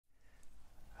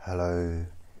Hello,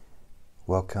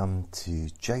 welcome to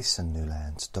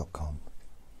jasonnewland.com.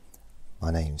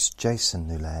 My name's Jason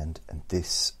Newland and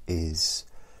this is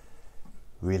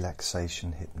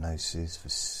Relaxation Hypnosis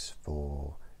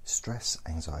for stress,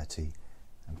 anxiety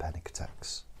and panic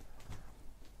attacks.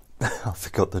 I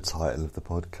forgot the title of the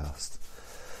podcast.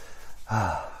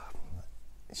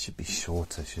 It should be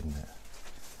shorter, shouldn't it?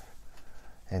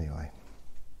 Anyway,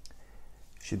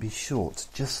 it should be short,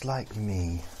 just like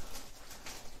me.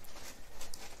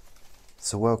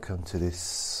 So welcome to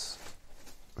this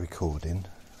recording.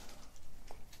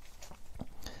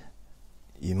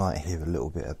 You might hear a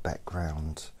little bit of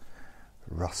background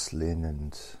rustling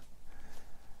and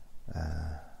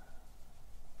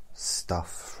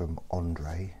stuff from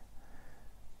Andre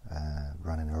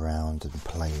running around and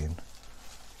playing.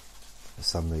 For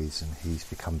some reason he's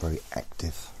become very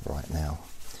active right now.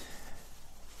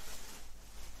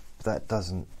 But that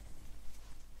doesn't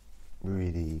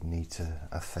really need to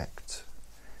affect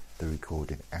the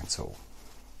recording at all.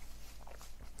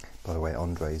 By the way,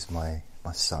 Andre is my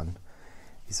son.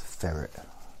 He's a ferret.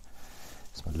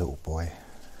 He's my little boy.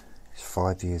 He's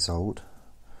 5 years old.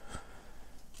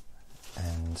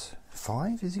 And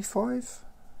 5? Is he 5?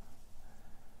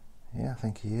 Yeah, I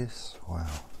think he is. Wow.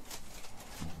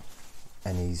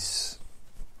 And he's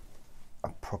a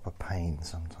proper pain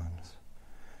sometimes.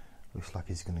 Looks like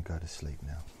he's going to go to sleep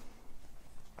now.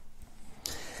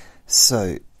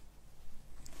 So,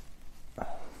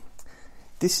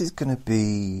 this is going to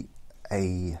be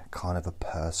a kind of a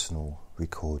personal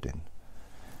recording,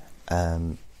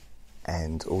 and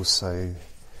also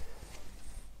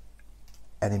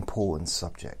an important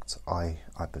subject, I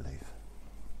believe.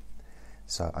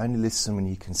 So only listen when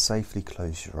you can safely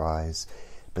close your eyes,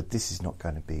 but this is not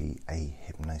going to be a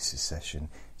hypnosis session.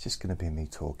 It's just going to be me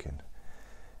talking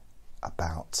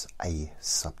about a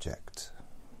subject,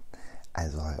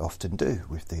 as I often do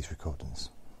with these recordings.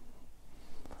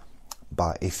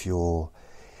 But if you're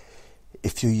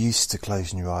used to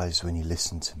closing your eyes when you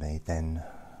listen to me, then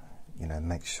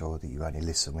make sure that you only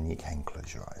listen when you can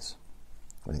close your eyes,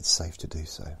 when it's safe to do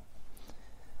so.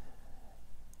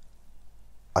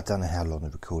 I don't know how long the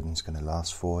recording's going to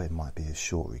last for. It might be a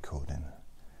short recording.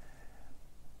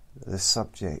 The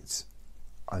subject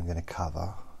I'm going to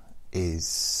cover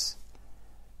is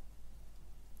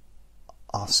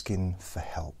asking for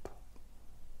help.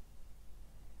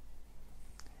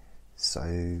 So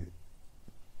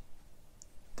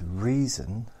the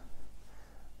reason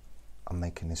I'm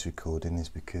making this recording is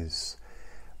because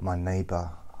my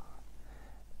neighbour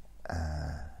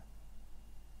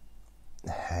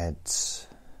had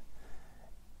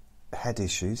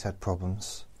issues, had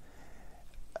problems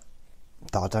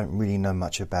that I don't really know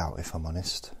much about, if I'm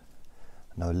honest.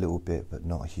 I know a little bit, but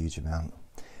not a huge amount.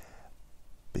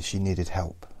 But she needed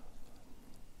help.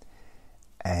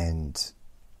 And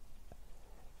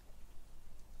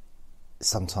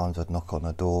sometimes I'd knock on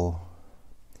her door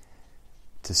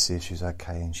to see if she's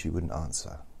okay, and she wouldn't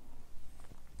answer.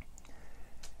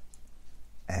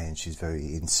 And she's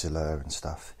very insular and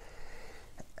stuff.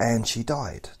 And she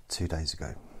died 2 days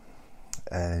ago.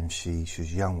 And she was a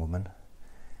young woman,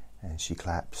 and she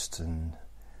collapsed, and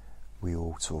we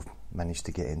all sort of managed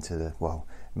to get into the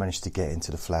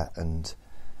flat and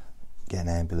get an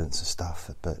ambulance and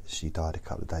stuff, but she died a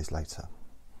couple of days later,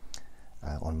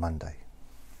 on Monday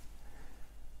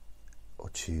or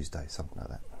Tuesday, something like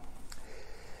that.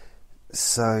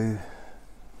 So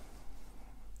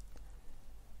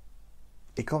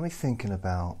it got me thinking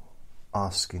about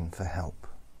asking for help.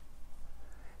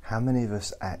 How many of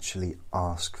us actually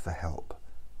ask for help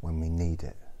when we need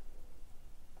it?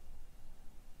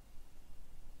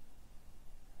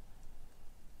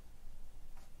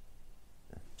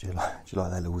 Do you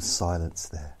like that little silence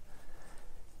there?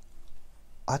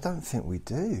 I don't think we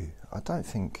do.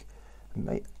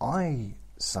 I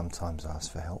sometimes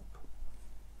ask for help,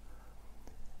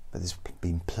 but there's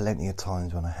been plenty of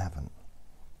times when I haven't.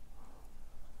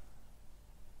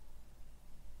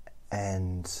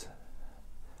 And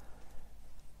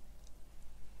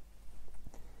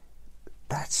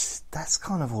that's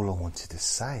kind of all I wanted to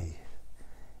say,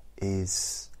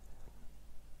 is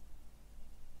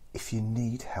if you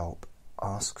need help,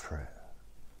 ask for it.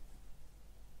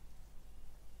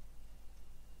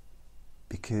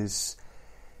 Because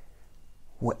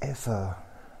whatever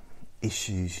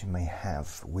issues you may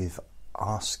have with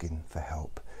asking for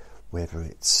help, whether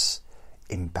it's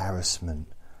embarrassment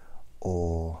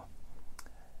or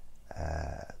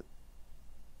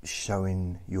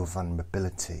showing your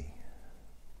vulnerability,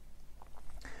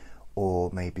 or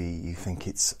maybe you think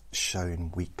it's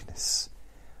showing weakness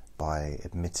by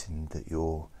admitting that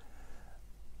you're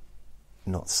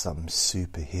not some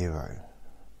superhero.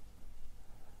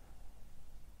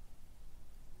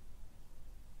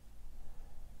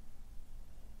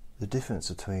 The difference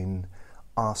between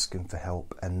asking for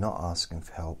help and not asking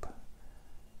for help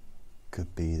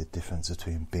could be the difference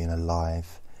between being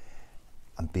alive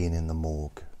and being in the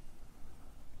morgue.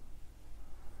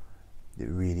 It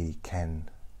really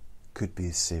could be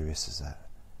as serious as that.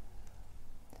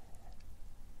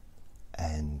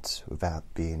 And without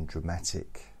being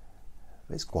dramatic,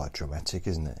 it's quite dramatic,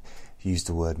 isn't it? If you use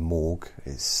the word morgue,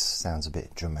 it sounds a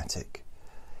bit dramatic.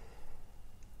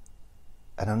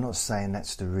 And I'm not saying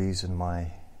that's the reason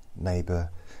my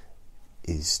neighbour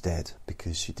is dead,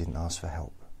 because she didn't ask for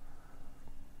help.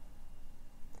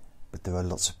 But there are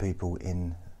lots of people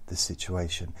in the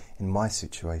situation, in my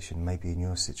situation, maybe in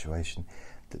your situation,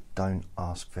 that don't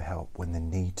ask for help when they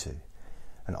need to.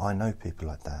 And I know people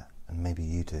like that, and maybe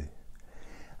you do.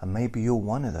 And maybe you're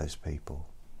one of those people.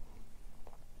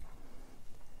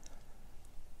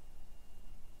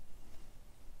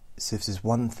 So if there's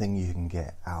one thing you can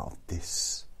get out of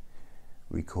this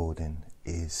recording,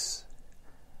 is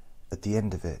at the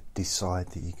end of it, decide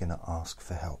that you're going to ask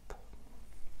for help.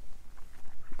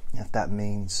 If that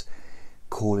means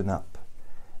calling up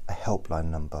a helpline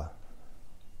number,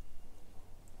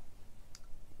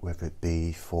 whether it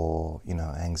be for,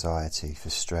 anxiety, for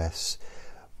stress,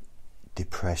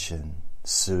 depression,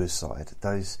 suicide,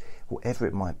 whatever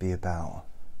it might be about,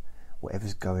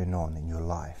 whatever's going on in your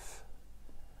life,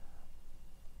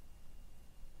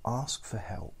 ask for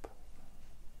help.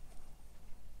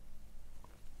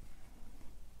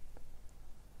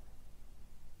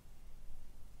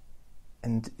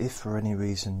 And if for any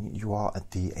reason you are at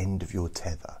the end of your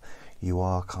tether, you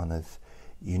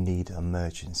need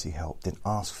emergency help, then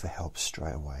ask for help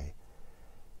straight away.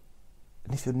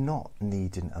 And if you're not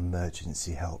needing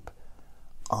emergency help,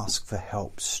 ask for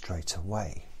help straight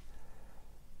away,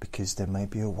 because there may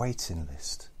be a waiting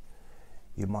list.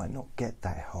 You might not get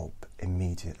that help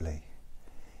immediately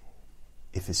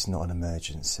if it's not an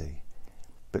emergency,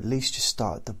 but at least you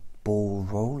start the ball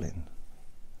rolling.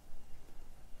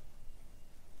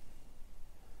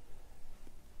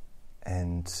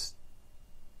 And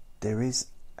there is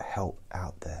help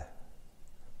out there.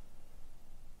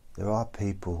 There are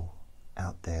people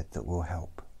out there that will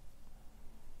help.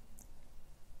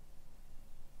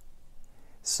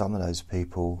 Some of those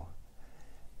people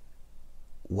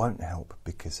won't help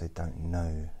because they don't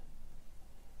know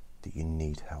that you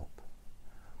need help,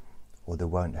 or they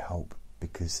won't help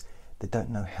because they don't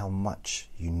know how much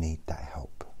you need that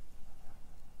help.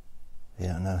 They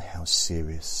don't know how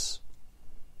serious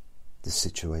the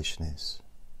situation is.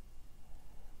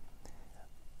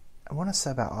 And when I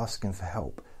say about asking for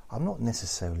help, I'm not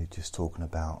necessarily just talking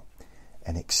about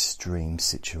an extreme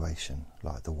situation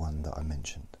like the one that I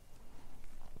mentioned.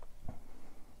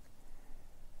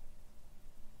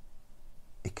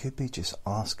 It could be just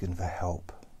asking for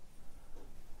help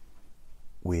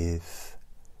with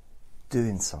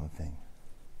doing something.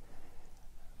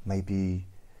 Maybe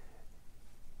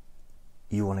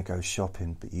you want to go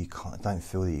shopping, but you don't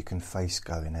feel that you can face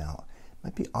going out.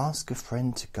 Maybe ask a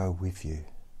friend to go with you.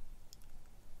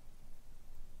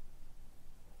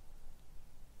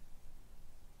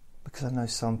 Because I know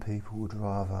some people would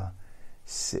rather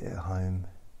sit at home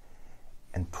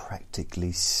and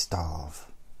practically starve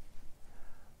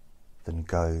than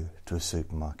go to a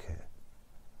supermarket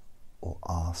or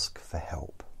ask for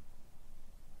help.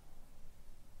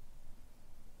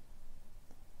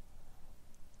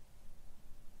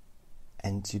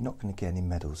 And you're not going to get any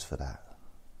medals for that.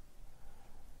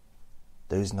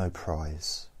 There is no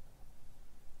prize.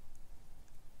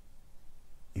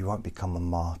 You won't become a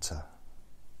martyr.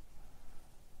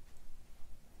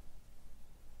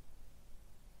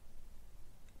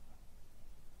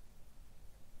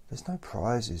 There's no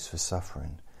prizes for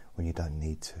suffering when you don't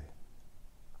need to.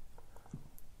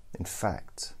 In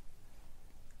fact,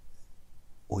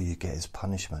 all you get is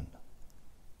punishment,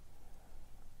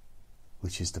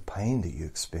 which is the pain that you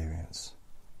experience,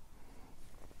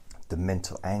 the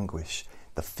mental anguish,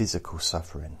 the physical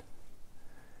suffering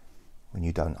when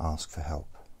you don't ask for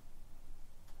help.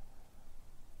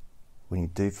 When you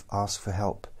do ask for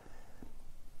help,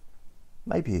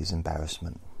 maybe it's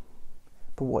embarrassment.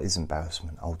 But what is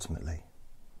embarrassment ultimately?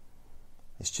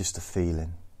 It's just a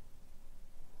feeling.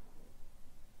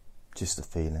 Just a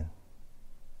feeling.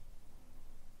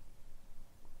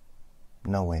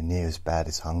 Nowhere near as bad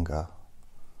as hunger,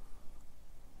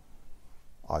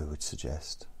 I would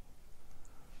suggest.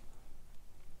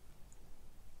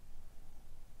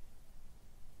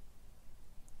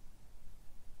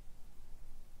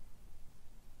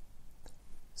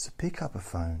 So pick up a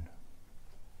phone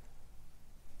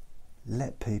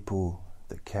Let people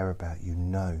that care about you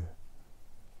know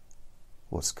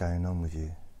what's going on with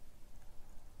you.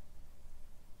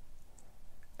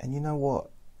 And you know what?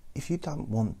 If you don't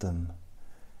want them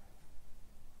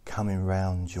coming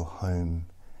round your home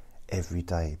every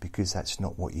day because that's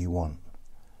not what you want,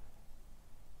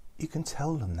 you can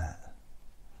tell them that.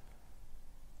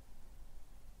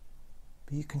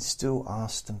 But you can still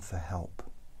ask them for help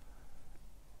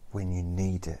when you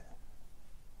need it.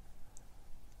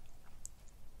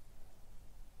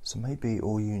 So maybe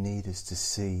all you need is to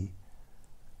see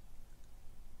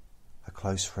a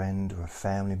close friend or a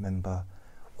family member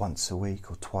once a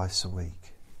week or twice a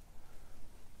week.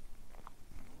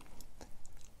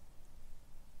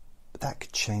 But that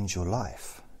could change your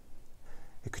life.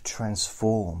 It could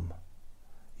transform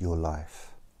your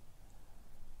life.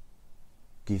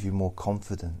 Give you more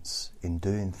confidence in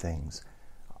doing things.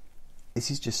 This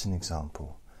is just an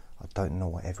example. I don't know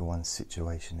what everyone's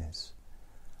situation is.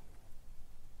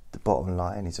 The bottom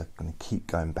line is I'm going to keep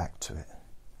going back to it.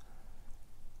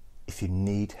 If you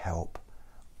need help,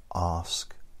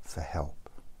 ask for help.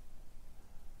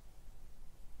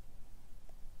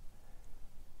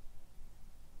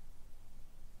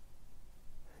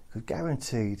 Because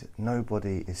guaranteed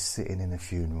nobody is sitting in a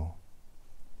funeral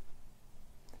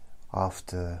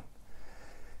after,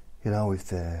 with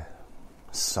their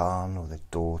son or their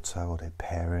daughter or their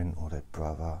parent or their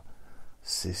brother,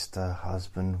 sister,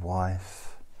 husband,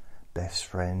 wife, best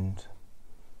friend,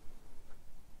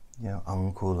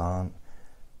 uncle, aunt.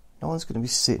 No one's going to be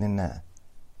sitting in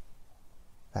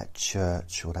that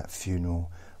church or that funeral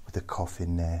with a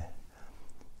coffin there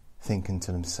thinking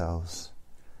to themselves,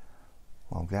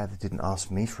 well, I'm glad they didn't ask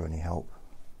me for any help.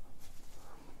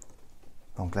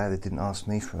 I'm glad they didn't ask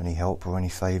me for any help or any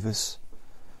favours.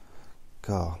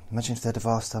 God, imagine if they'd have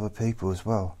asked other people as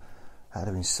well. That would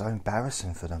have been so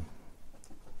embarrassing for them.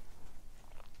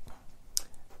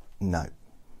 No.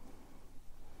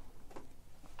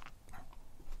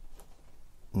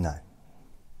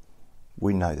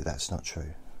 We know that that's not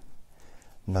true.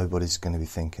 Nobody's going to be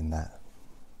thinking that.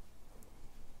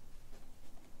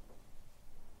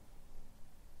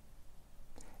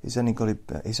 Is anybody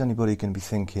going to be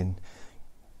thinking,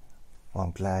 well,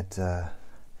 I'm glad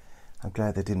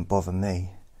they didn't bother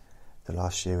me the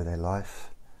last year of their life,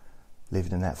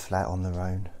 living in that flat on their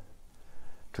own,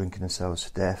 drinking themselves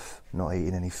to death, not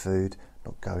eating any food,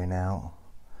 not going out,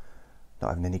 not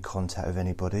having any contact with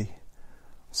anybody.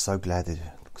 So glad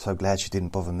she didn't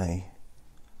bother me.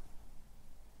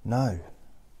 No,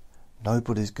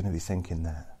 nobody's going to be thinking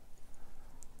that,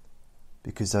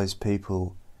 because those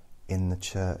people in the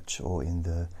church or in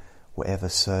the whatever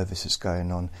service that's going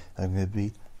on are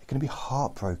going to be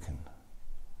heartbroken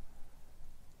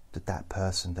that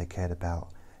person they cared about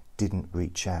didn't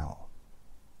reach out,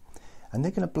 and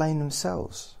they're going to blame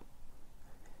themselves,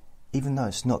 even though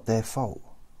it's not their fault.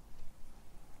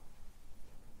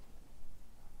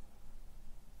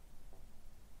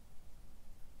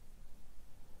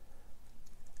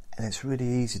 And it's really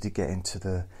easy to get into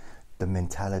the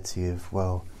mentality of,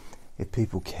 well, if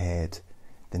people cared,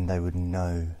 then they would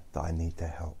know that I need their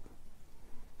help.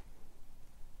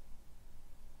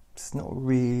 It's not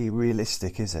really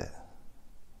realistic, is it?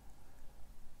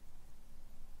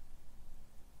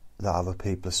 That other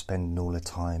people are spending all their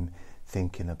time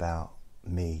thinking about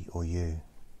me or you.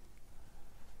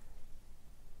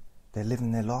 They're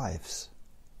living their lives,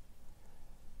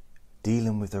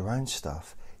 dealing with their own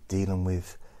stuff, dealing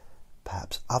with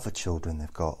perhaps other children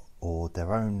they've got, or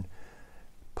their own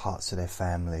parts of their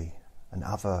family and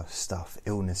other stuff,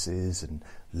 illnesses and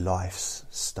life's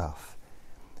stuff.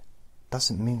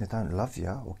 Doesn't mean they don't love you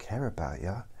or care about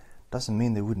you. Doesn't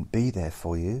mean they wouldn't be there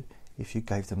for you if you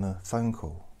gave them a phone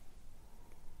call.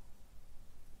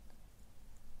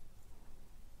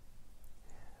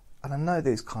 And I know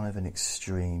there's kind of an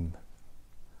extreme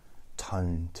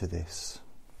tone to this,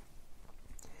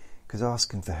 because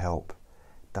asking for help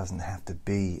doesn't have to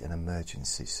be an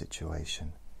emergency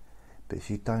situation. But if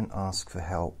you don't ask for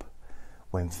help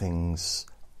when things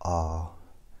are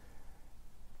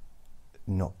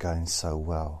not going so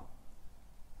well,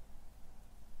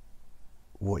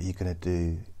 what are you going to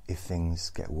do if things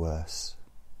get worse?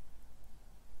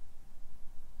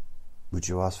 Would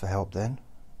you ask for help then?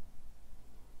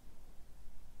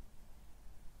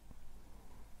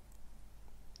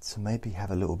 So maybe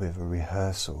have a little bit of a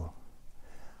rehearsal.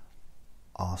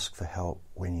 Ask for help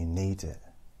when you need it.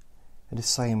 In the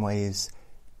same way as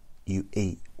you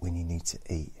eat when you need to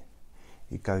eat.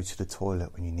 You go to the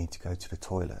toilet when you need to go to the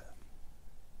toilet.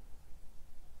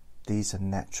 These are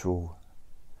natural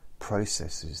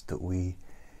processes that we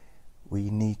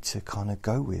need to kind of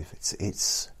go with.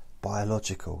 It's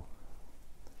biological.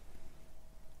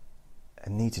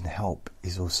 And needing help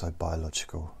is also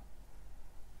biological.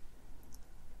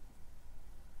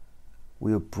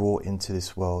 We were brought into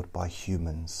this world by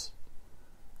humans.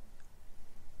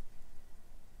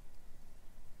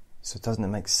 So doesn't it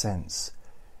make sense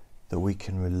that we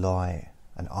can rely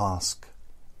and ask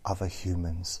other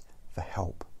humans for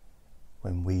help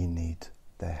when we need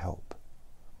their help?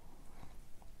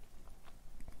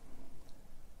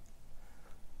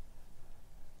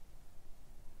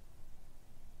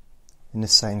 In the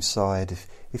same side,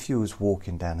 if you was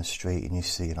walking down the street and you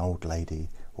see an old lady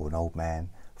or an old man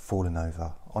falling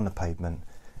over on the pavement,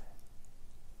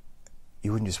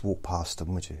 you wouldn't just walk past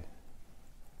them, would you?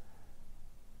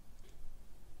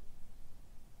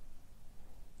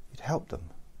 You'd help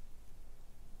them.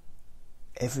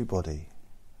 Everybody,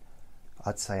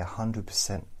 I'd say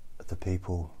 100% of the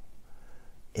people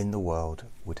in the world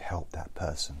would help that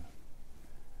person.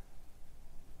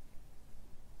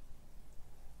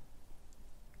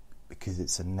 Because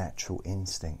it's a natural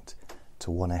instinct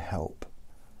to want to help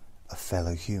a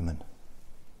fellow human.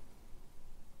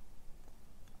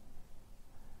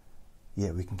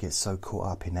 Yet we can get so caught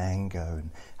up in anger and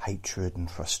hatred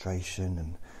and frustration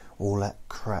and all that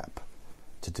crap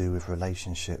to do with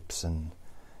relationships.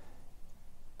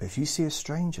 But if you see a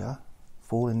stranger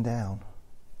falling down,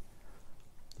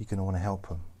 you're going to want to help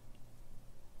them.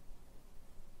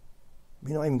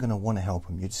 You're not even going to want to help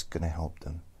them, you're just going to help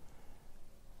them.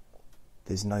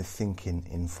 There's no thinking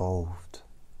involved.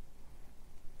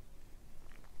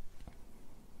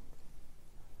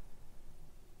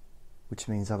 Which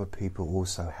means other people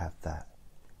also have that.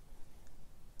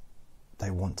 They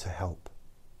want to help,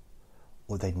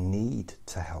 or they need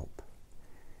to help.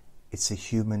 It's a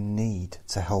human need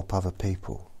to help other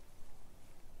people.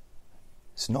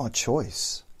 It's not a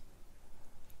choice.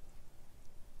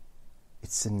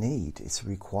 It's a need, it's a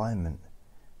requirement.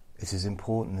 It's as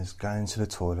important as going to the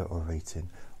toilet or eating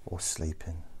or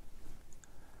sleeping.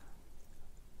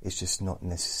 It's just not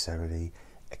necessarily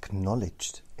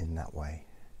acknowledged in that way.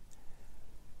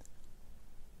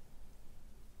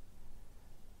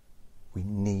 We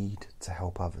need to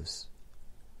help others.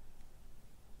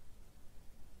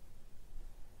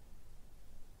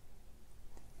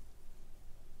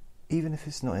 Even if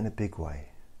it's not in a big way,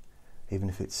 even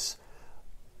if it's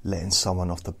letting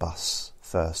someone off the bus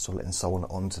first, or letting someone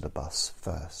onto the bus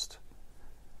first,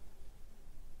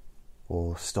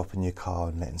 or stopping your car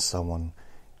and letting someone,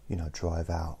 drive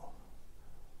out.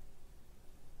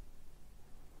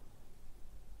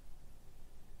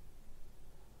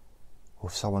 Or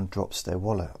if someone drops their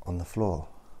wallet on the floor,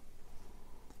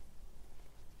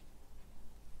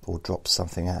 or drops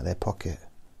something out of their pocket,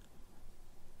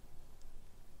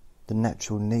 the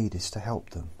natural need is to help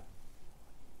them.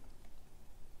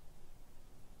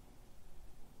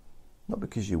 Not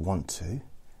because you want to,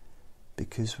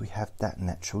 because we have that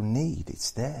natural need.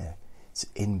 It's there. It's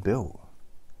inbuilt.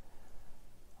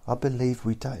 I believe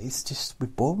we don't. It's just we're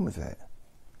born with it.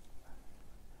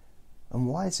 And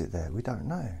why is it there? We don't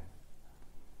know.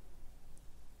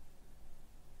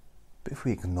 But if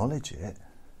we acknowledge it,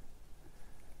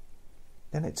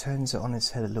 then it turns it on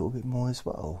its head a little bit more as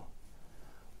well.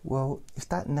 Well, if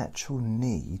that natural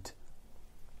need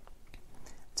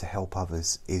to help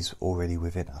others is already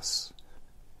within us,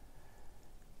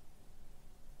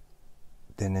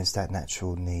 then there's that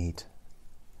natural need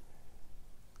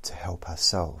to help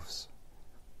ourselves,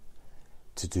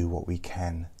 to do what we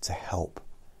can to help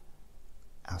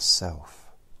ourselves.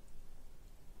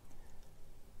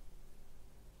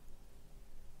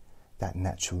 That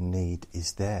natural need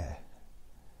is there.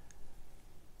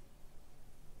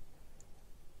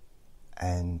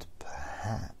 And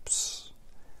perhaps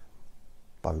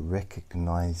by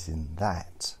recognizing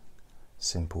that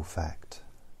simple fact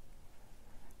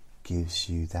gives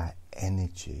you that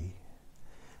energy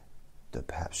that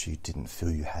perhaps you didn't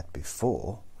feel you had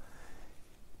before.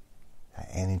 That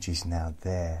energy is now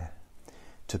there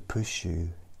to push you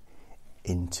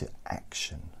into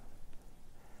action.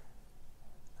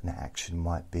 And that action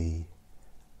might be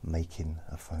making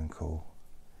a phone call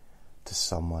to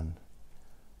someone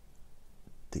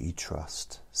that you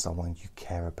trust, someone you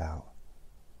care about,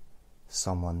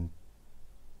 someone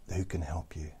who can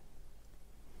help you.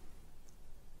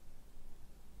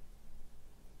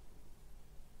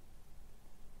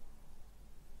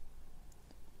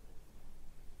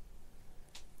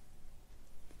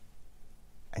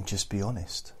 And just be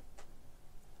honest.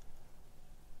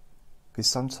 Because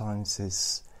sometimes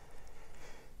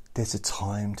there's a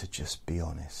time to just be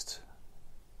honest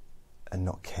and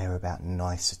not care about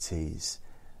niceties,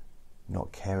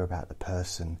 not care about the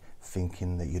person,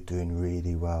 thinking that you're doing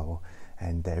really well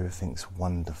and everything's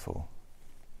wonderful.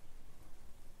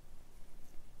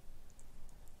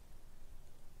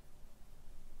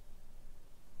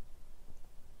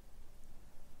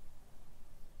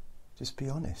 Just be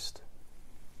honest.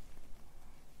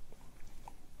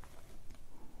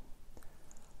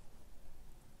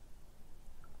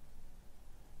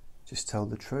 Just tell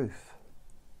the truth.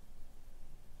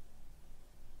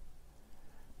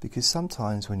 Because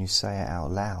sometimes when you say it out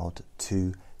loud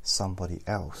to somebody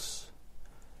else,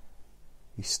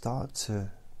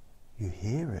 you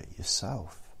hear it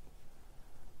yourself.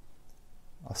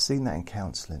 I've seen that in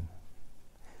counselling.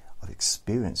 I've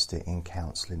experienced it in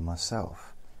counselling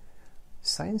myself.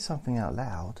 Saying something out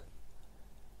loud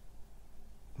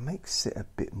makes it a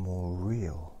bit more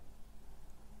real.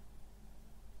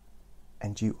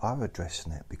 And you are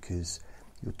addressing it because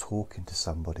you're talking to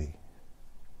somebody.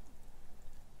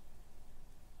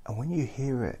 And when you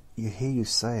hear it, you hear you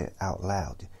say it out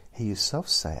loud, hear yourself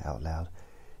say it out loud,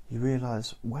 you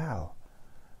realise, wow,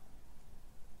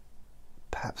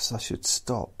 perhaps I should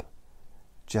stop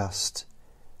just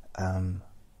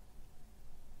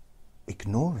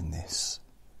ignoring this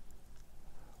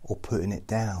or putting it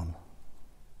down.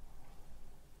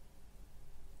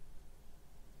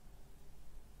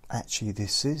 Actually,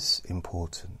 this is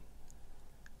important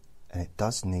and it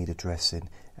does need addressing,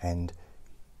 and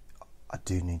I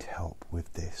do need help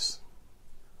with this.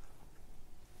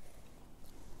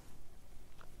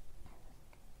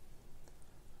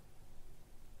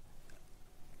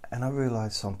 And I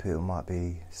realise some people might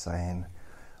be saying,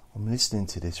 I'm listening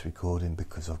to this recording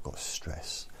because I've got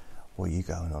stress. What are you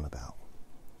going on about?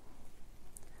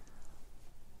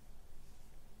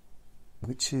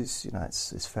 Which is,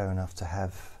 it's fair enough to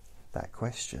have that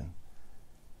question.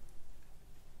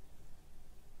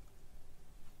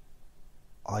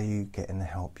 Are you getting the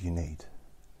help you need?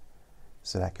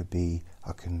 So that could be,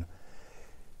 I can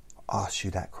ask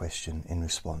you that question in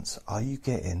response. Are you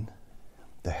getting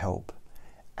the help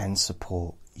and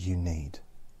support you need?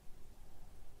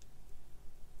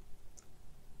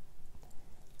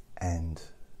 And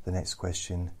the next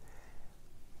question,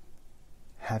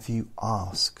 have you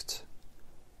asked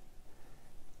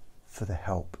for the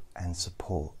help and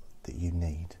support that you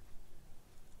need?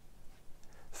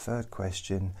 Third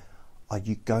question, are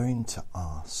you going to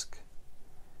ask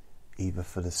either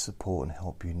for the support and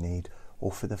help you need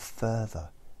or for the further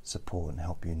support and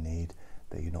help you need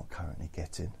that you're not currently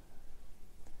getting?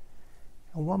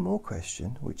 And one more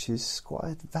question, which is quite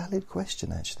a valid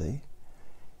question actually.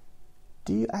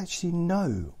 Do you actually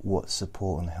know what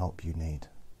support and help you need?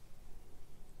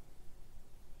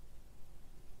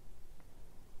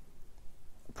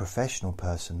 A professional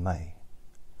person may.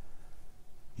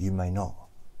 You may not.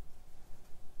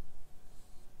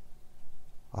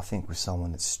 I think with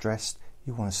someone that's stressed,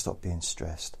 you want to stop being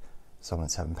stressed. Someone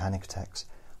that's having panic attacks,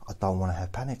 I don't want to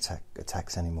have panic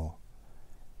attacks anymore.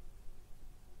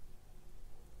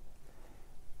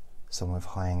 Someone with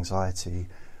high anxiety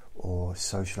or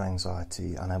social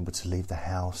anxiety, unable to leave the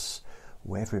house,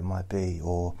 whatever it might be,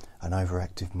 or an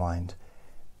overactive mind,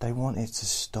 they want it to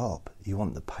stop. You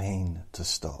want the pain to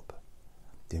stop,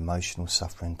 the emotional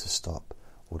suffering to stop,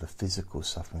 or the physical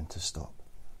suffering to stop.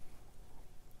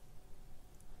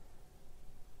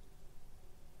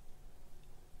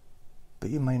 But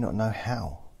you may not know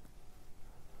how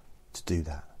to do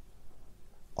that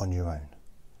on your own.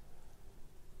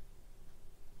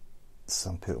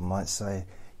 Some people might say,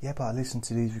 yeah, but I listen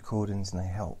to these recordings and they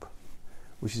help,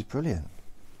 which is brilliant.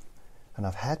 And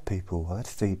I've had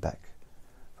feedback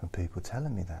from people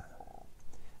telling me that.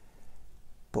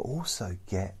 But also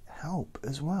get help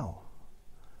as well.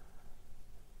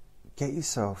 Get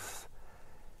yourself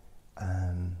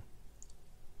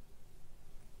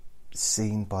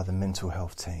seen by the mental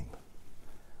health team.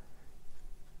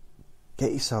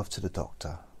 Get yourself to the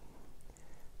doctor.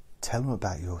 Tell them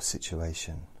about your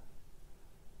situation.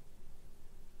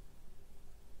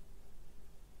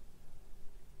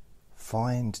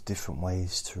 Find different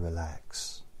ways to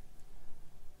relax.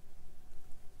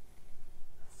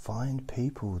 Find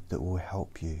people that will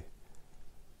help you,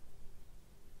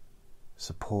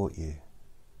 support you.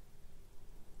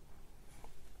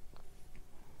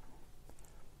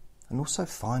 And also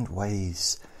find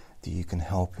ways that you can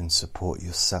help and support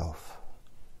yourself.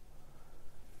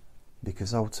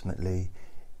 Because ultimately,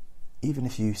 even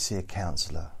if you see a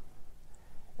counsellor,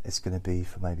 it's going to be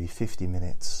for maybe 50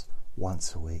 minutes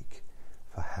once a week,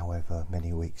 for however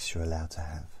many weeks you're allowed to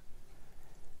have.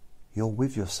 You're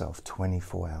with yourself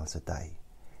 24 hours a day,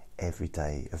 every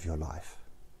day of your life.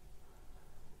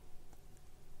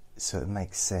 So it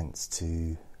makes sense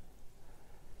to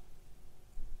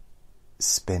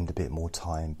spend a bit more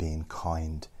time being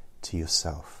kind to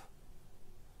yourself.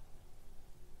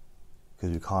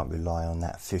 Because we can't rely on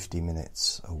that 50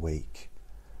 minutes a week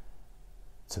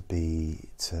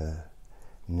to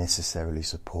necessarily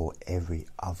support every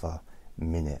other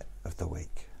minute of the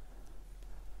week.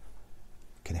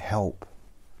 It can help,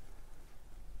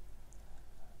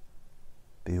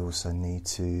 but you also need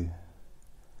to,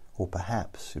 or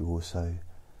perhaps you also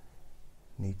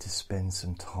need to spend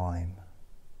some time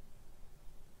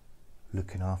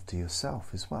looking after yourself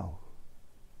as well.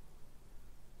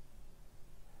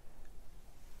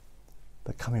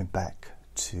 But coming back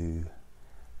to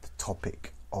the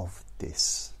topic of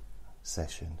this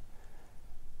session,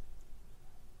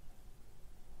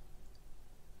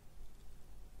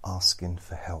 asking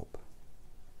for help.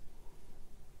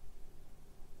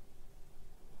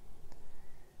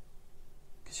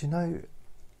 Because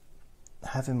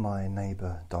having my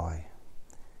neighbour die,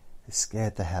 it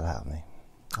scared the hell out of me.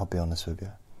 I'll be honest with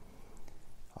you.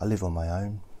 I live on my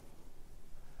own.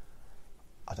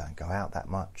 I don't go out that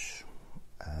much.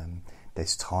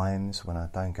 There's times when I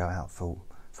don't go out for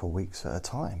weeks at a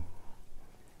time.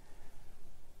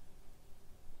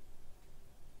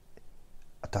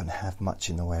 I don't have much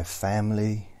in the way of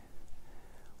family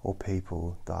or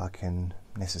people that I can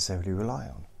necessarily rely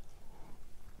on.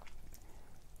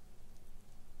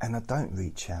 And I don't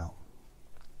reach out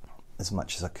as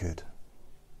much as I could.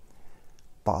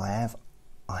 But I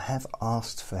have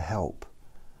asked for help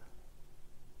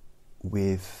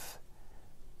with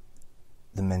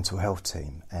the mental health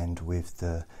team and with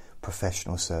the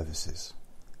professional services.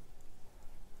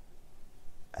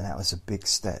 And that was a big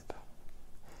step.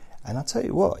 And I'll tell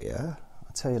you what,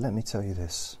 let me tell you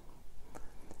this.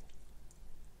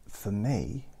 For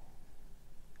me,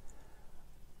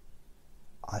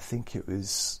 I think it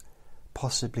was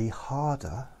possibly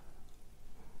harder,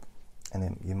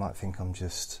 and you might think I'm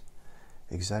just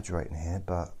exaggerating here,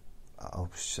 but I'll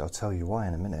tell you why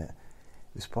in a minute.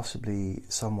 It was possibly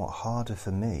somewhat harder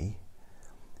for me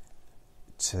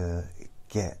to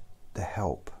get the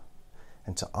help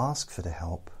and to ask for the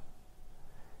help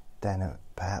than it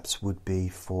perhaps would be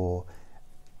for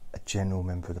a general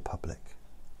member of the public.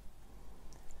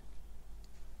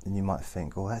 And you might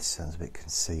think, oh, that sounds a bit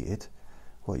conceited.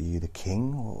 What, are you the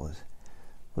king? Well,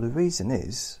 the reason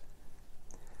is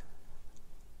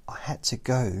I had to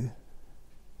go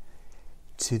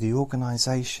to the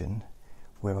organisation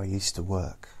where I used to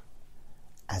work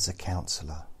as a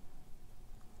counsellor.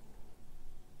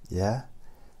 Yeah?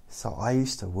 So I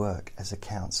used to work as a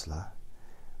counsellor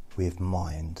with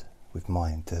Mind,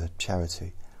 the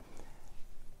charity.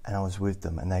 And I was with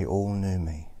them and they all knew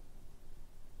me.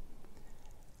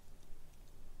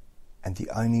 And the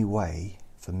only way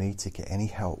for me to get any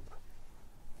help,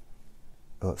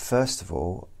 but first of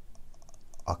all,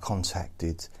 I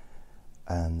contacted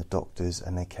the doctors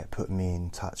and they kept putting me in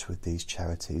touch with these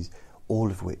charities,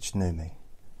 all of which knew me.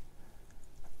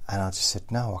 And I just said,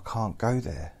 no, I can't go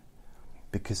there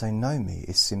because they know me.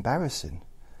 It's embarrassing.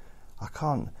 I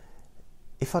can't.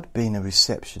 If I'd been a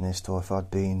receptionist or if I'd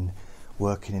been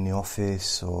working in the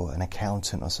office or an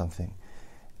accountant or something,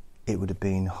 it would have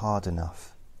been hard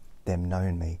enough, them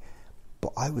knowing me.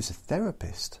 But I was a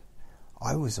therapist.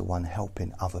 I was the one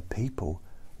helping other people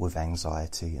with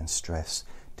anxiety and stress,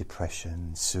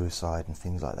 depression, suicide and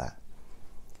things like that.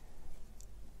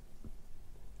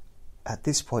 At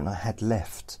this point I had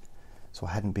left, so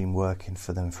I hadn't been working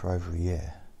for them for over a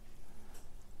year.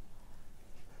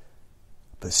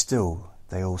 But still,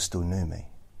 they all still knew me,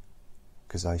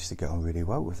 because I used to get on really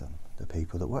well with them, the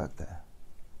people that worked there.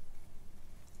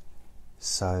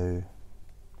 So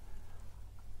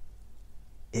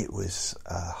it was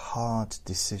a hard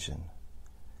decision,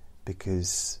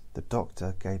 because the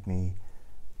doctor gave me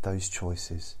those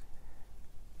choices.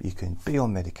 You can be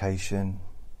on medication,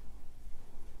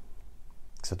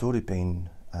 because I'd already been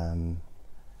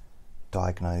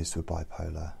diagnosed with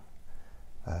bipolar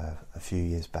a few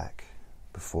years back,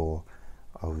 before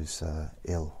I was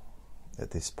ill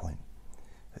at this point,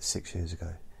 6 years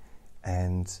ago.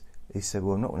 And he said,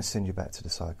 well, I'm not going to send you back to the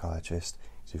psychiatrist,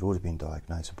 because you've already been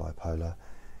diagnosed with bipolar.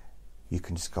 You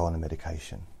can just go on a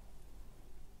medication.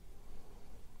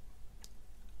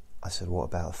 I said, what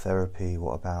about therapy?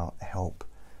 What about help?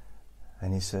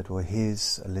 And he said, well,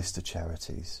 here's a list of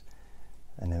charities.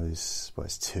 And there was, well,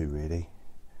 it's two really.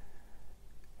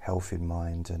 Health in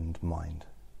Mind and Mind.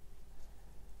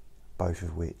 Both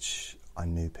of which I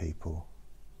knew people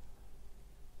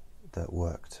that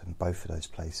worked in both of those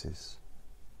places.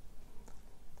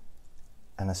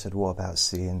 And I said, what about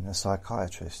seeing a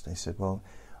psychiatrist? They said, well,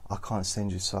 I can't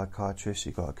send you to a psychiatrist.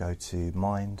 You've got to go to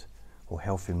Mind or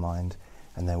Health in Mind,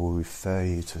 and they will refer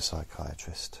you to a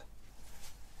psychiatrist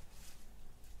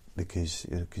because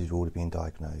you've already been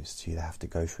diagnosed. You have to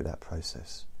go through that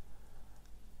process.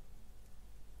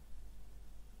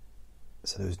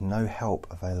 So there was no help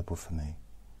available for me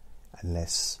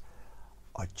unless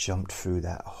I jumped through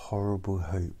that horrible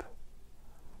hoop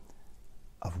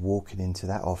of walking into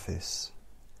that office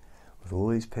with all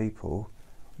these people.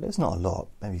 There's not a lot,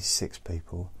 maybe 6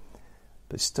 people,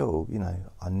 but still, you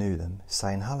know, I knew them,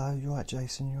 saying, "Hello, you right,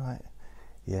 Jason, you right?"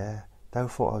 Yeah, they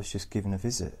thought I was just giving a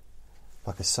visit,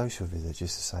 like a social visit,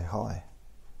 just to say hi,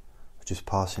 or just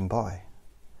passing by,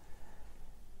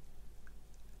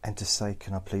 and to say,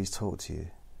 "Can I please talk to you?"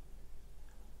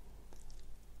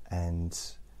 And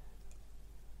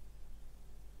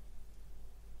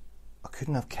I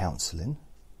couldn't have counselling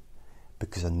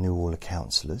because I knew all the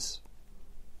counsellors.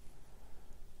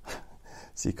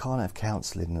 So you can't have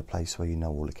counselling in a place where you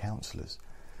know all the counsellors.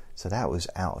 So that was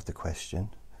out of the question.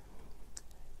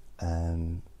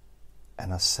 And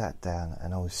I sat down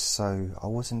and I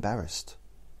was embarrassed.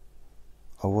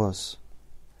 I was.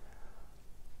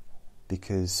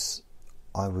 Because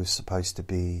I was supposed to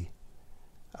be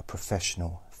a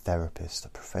professional therapist, a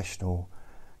professional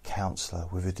counsellor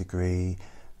with a degree,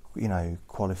 you know,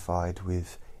 qualified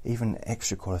with even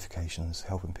extra qualifications,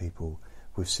 helping people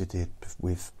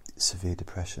with severe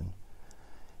depression,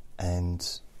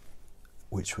 and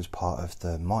which was part of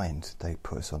the mind. They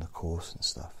put us on a course and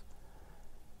stuff.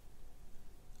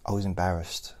 I was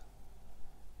embarrassed.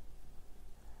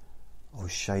 I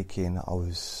was shaking. I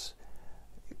was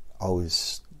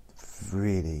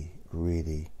really,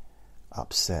 really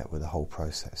upset with the whole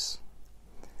process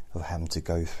of having to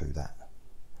go through that.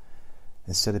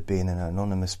 Instead of being an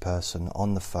anonymous person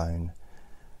on the phone,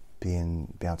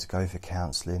 being able to go for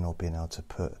counselling or being able to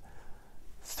put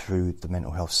through the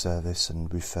mental health service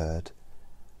and referred,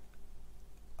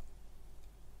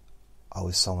 I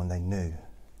was someone they knew.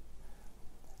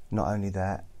 Not only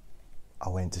that, I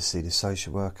went to see the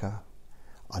social worker.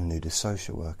 I knew the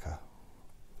social worker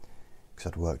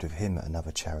because I'd worked with him at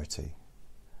another charity.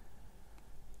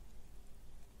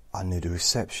 I knew the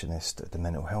receptionist at the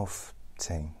mental health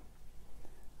team.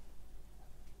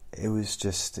 It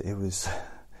was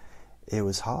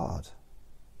hard.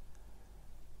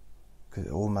 Cause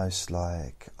almost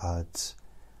like I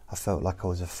felt like I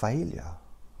was a failure.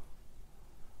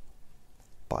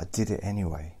 But I did it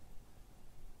anyway.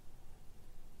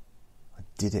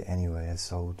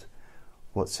 As old,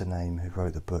 what's her name, who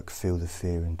wrote the book, Feel the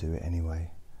Fear and Do It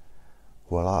Anyway.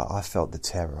 Well, I felt the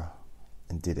terror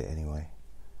and did it anyway.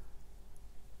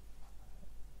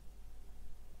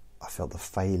 I felt the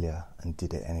failure and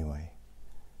did it anyway.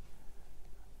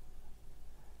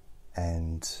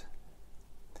 And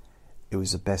it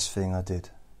was the best thing I did.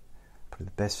 Probably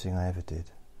the best thing I ever did.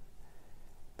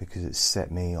 Because it set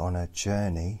me on a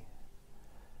journey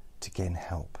to getting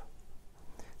help,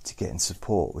 to getting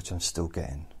support, which I'm still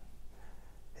getting.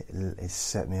 It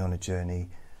set me on a journey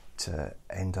to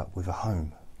end up with a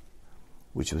home,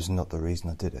 which was not the reason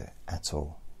I did it at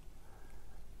all.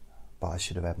 But I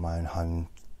should have had my own home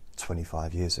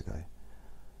 25 years ago.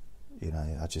 You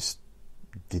know, I just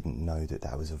didn't know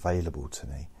that was available to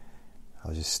me.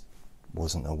 I just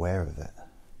wasn't aware of it.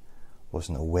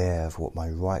 Wasn't aware of what my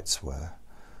rights were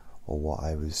or what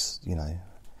I was, you know.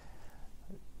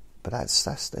 But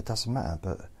it doesn't matter.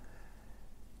 But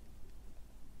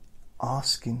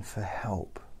asking for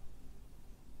help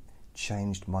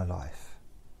changed my life.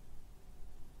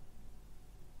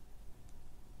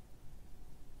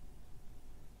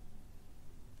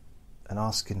 And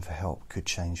asking for help could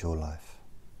change your life.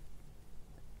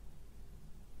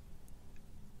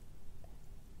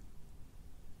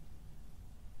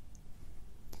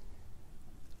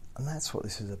 And that's what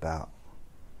this is about.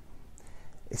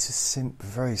 It's a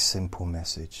very simple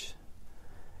message.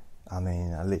 I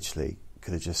mean, I literally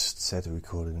could have just said a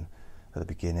recording at the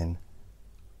beginning,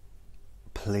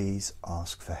 please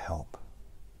ask for help.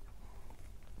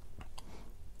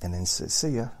 And then see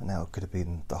ya, and now it could have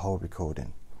been the whole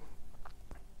recording.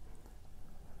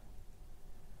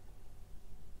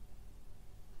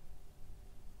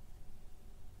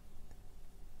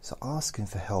 So asking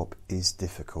for help is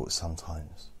difficult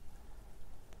sometimes.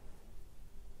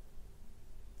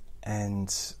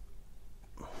 And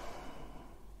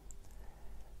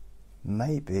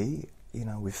maybe, you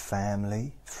know, with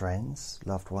family, friends,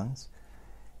 loved ones,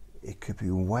 it could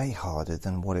be way harder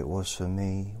than what it was for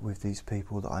me with these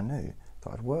people that I knew,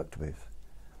 that I'd worked with.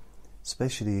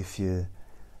 Especially if you're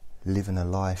living a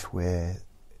life where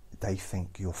they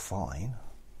think you're fine.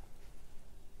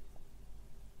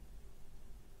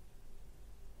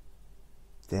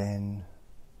 Then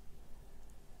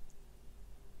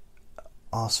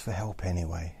ask for help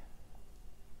anyway.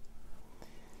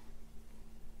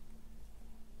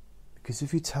 Because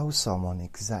if you tell someone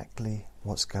exactly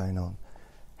what's going on,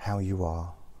 how you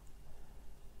are,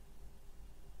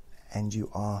 and you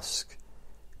ask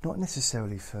not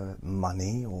necessarily for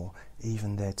money or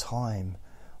even their time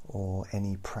or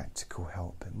any practical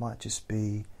help, it might just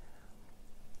be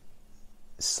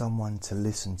someone to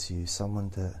listen to you, someone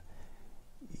that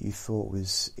you thought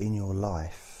was in your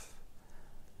life,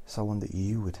 someone that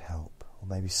you would help, or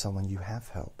maybe someone you have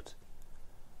helped.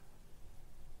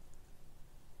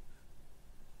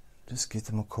 Just give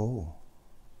them a call.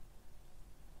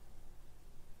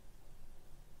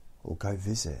 Or go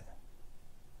visit.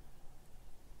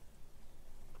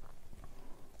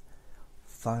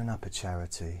 Phone up a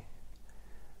charity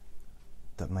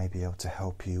that may be able to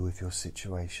help you with your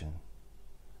situation.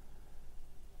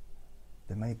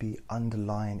 There may be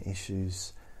underlying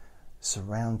issues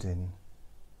surrounding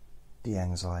the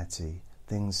anxiety,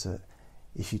 things that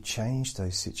if you change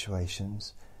those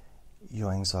situations,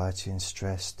 your anxiety and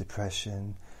stress,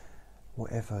 depression,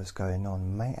 whatever is going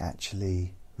on may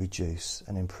actually reduce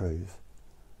and improve.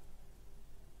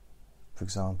 For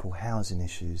example, housing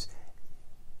issues,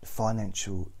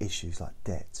 financial issues like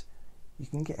debt. You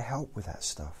can get help with that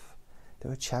stuff.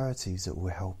 There are charities that will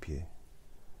help you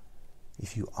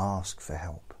if you ask for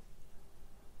help.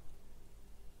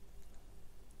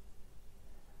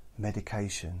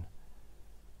 Medication,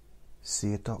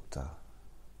 see a doctor.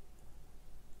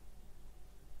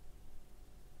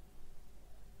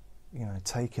 You know,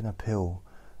 taking a pill,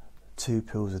 2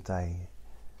 pills a day,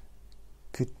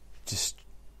 could just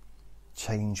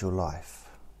change your life.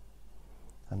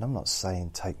 And I'm not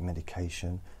saying take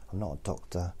medication. I'm not a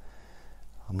doctor.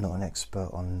 I'm not an expert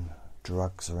on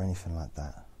drugs or anything like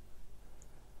that.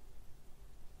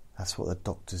 That's what the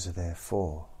doctors are there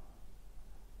for.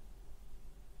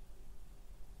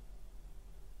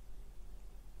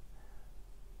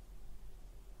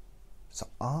 So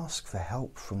ask for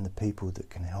help from the people that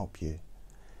can help you.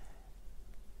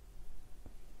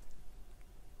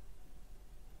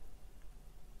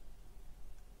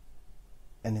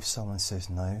 And if someone says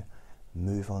no,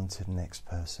 move on to the next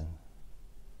person.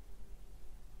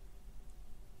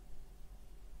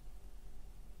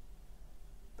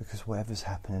 Because whatever's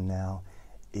happening now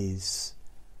it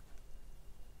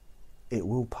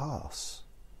will pass.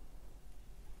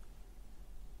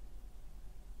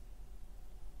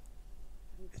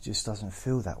 It just doesn't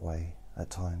feel that way at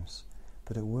times,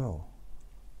 but it will.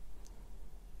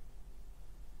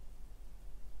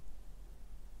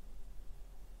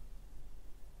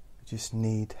 We just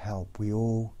need help. We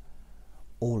all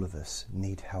of us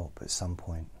need help at some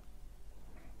point.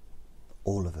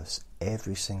 All of us,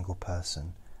 every single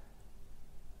person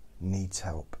needs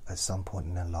help at some point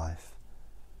in their life.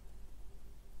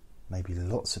 Maybe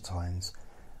lots of times,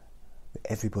 but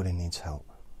everybody needs help.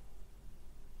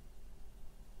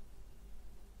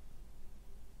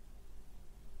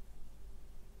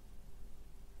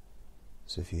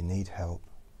 So if you need help,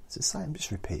 it's the same, I'm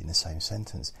just repeating the same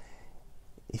sentence.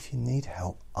 If you need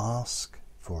help, ask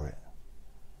for it.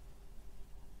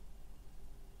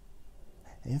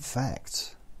 In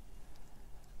fact,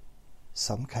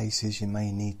 some cases you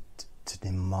may need to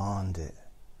demand it.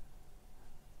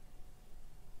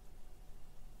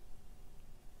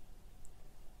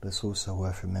 But it's also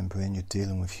worth remembering you're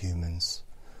dealing with humans.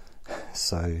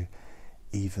 So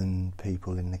even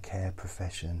people in the care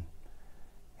profession,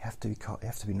 you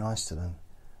have to be nice to them,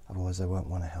 otherwise they won't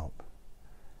want to help.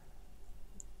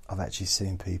 I've actually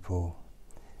seen people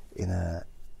in a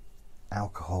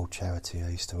alcohol charity I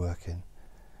used to work in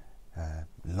a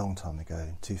long time ago,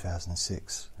 in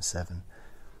 2006 and 2007,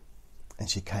 and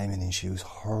she came in and she was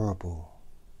horrible,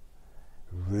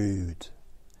 rude,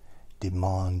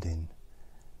 demanding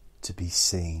to be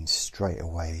seen straight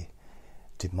away,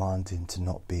 demanding to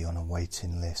not be on a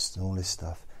waiting list and all this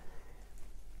stuff.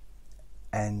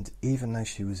 And even though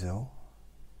she was ill,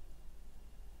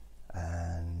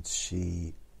 and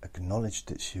she acknowledged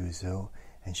that she was ill,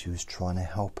 and she was trying to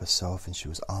help herself, and she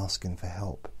was asking for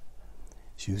help,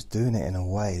 she was doing it in a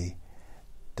way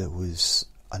that was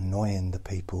annoying the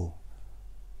people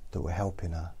that were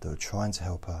helping her, that were trying to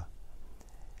help her,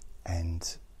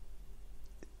 and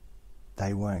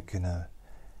they weren't going to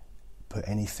put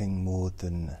anything more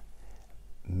than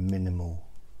minimal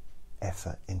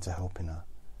effort into helping her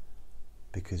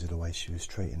because of the way she was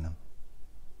treating them.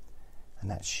 And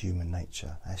that's human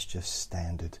nature. That's just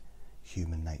standard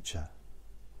human nature.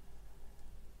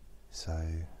 So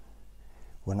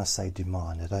when I say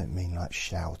demand, I don't mean like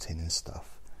shouting and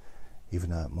stuff, even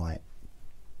though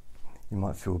you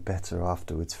might feel better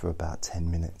afterwards for about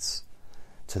 10 minutes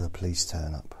till the police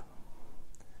turn up.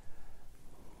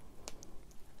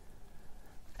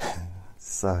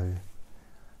 So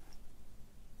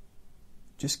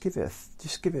just give it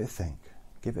a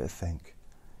think,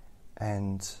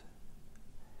 and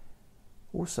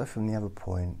also from the other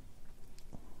point,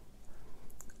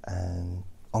 and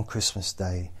on Christmas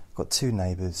Day, I've got two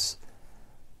neighbours,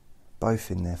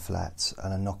 both in their flats,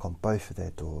 and I knock on both of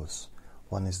their doors.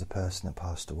 One is the person that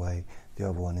passed away, the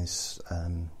other one is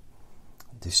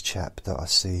this chap that I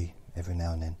see every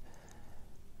now and then.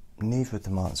 Neither of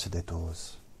them answered their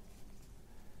doors,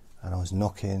 and I was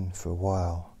knocking for a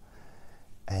while,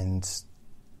 and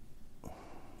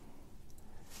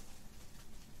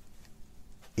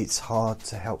it's hard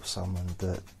to help someone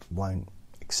that won't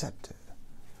accept it.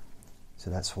 So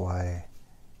that's why,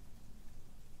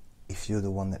 if you're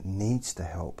the one that needs the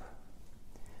help,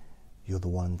 you're the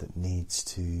one that needs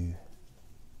to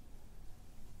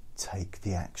take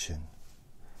the action,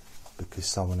 because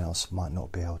someone else might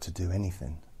not be able to do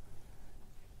anything.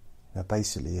 Now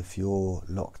basically, if you're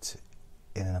locked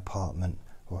in an apartment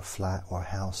or a flat or a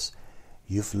house,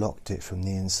 you've locked it from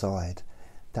the inside.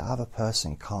 That other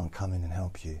person can't come in and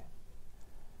help you.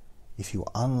 If you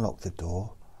unlock the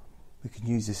door, we can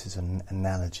use this as an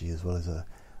analogy as well as a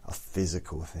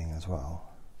physical thing as well,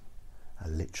 a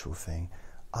literal thing.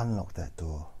 Unlock that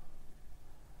door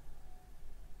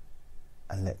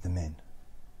and let them in.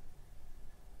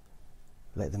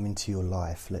 Let them into your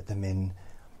life. Let them in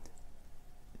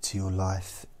to your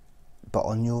life, but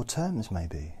on your terms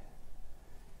maybe.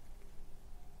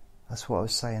 That's what I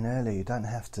was saying earlier. You don't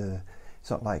have to. It's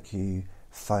not like you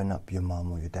phone up your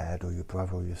mum or your dad or your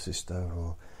brother or your sister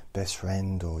or best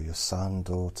friend or your son,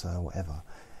 daughter, whatever.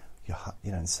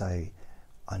 You don't say,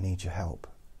 I need your help.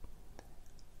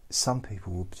 Some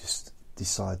people will just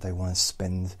decide they want to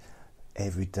spend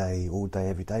every day, all day,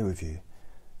 every day with you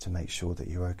to make sure that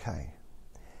you're okay,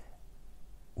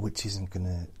 which isn't going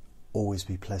to always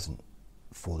be pleasant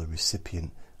for the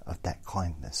recipient of that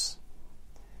kindness.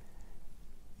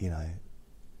 You know,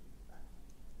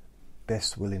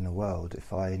 best will in the world,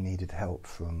 if I needed help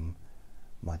from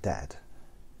my dad,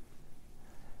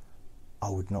 I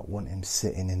would not want him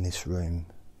sitting in this room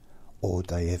all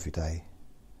day, every day.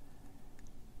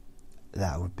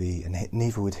 That would be, and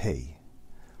neither would he,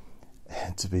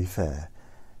 to be fair.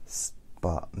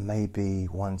 But maybe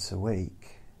once a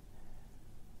week,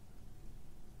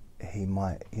 he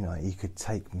might, he could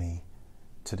take me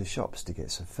to the shops to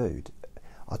get some food.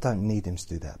 I don't need him to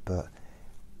do that, but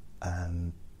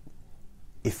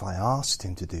if I asked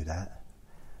him to do that,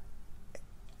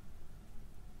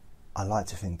 I like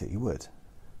to think that he would.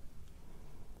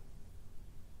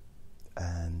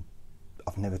 And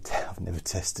I've never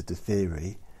tested the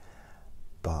theory,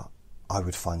 but I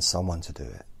would find someone to do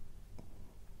it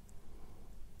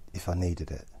if I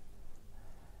needed it.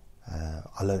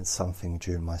 I learned something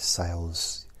during my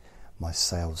sales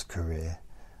career,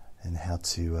 and how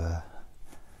to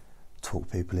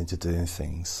talk people into doing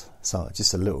things. So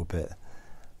just a little bit,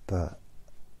 but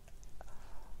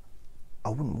I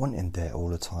wouldn't want him there all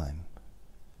the time.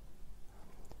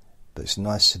 But it's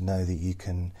nice to know that you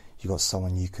got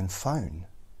someone you can phone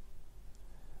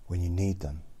when you need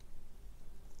them.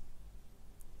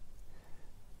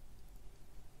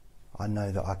 I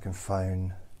know that I can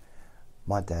phone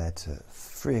my dad at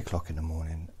 3 o'clock in the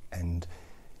morning and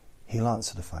he'll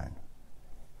answer the phone.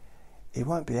 He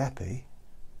won't be happy,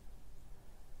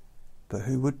 but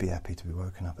who would be happy to be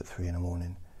woken up at 3 in the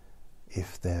morning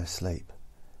if they're asleep?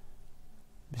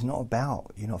 It's not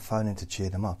about, you're not phoning to cheer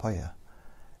them up, are you?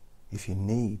 If you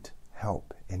need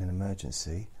help in an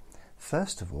emergency,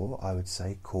 first of all, I would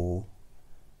say call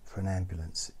for an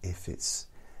ambulance if it's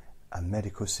a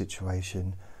medical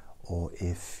situation, or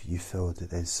if you feel that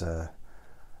there's a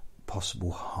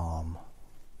possible harm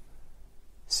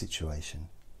situation.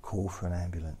 Call for an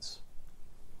ambulance.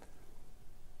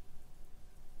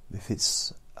 If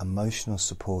it's emotional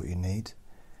support you need,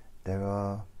 there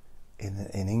are,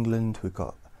 in England we've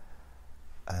got,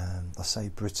 I say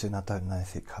Britain, I don't know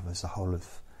if it covers the whole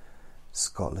of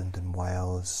Scotland and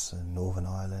Wales and Northern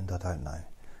Ireland, I don't know,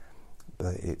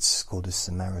 but it's called the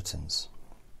Samaritans.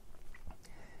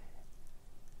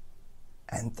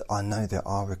 And I know there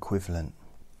are equivalent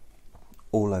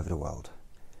all over the world,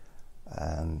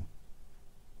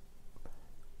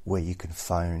 where you can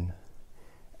phone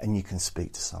and you can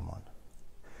speak to someone,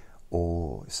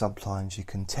 or sometimes you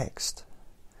can text,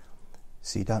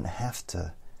 so you don't have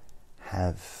to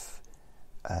have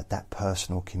that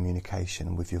personal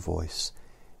communication with your voice.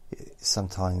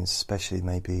 Sometimes, especially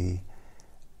maybe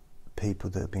people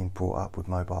that have been brought up with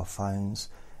mobile phones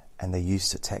and they're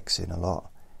used to texting a lot,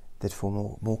 they'd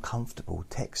feel more comfortable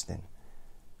texting.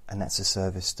 And that's a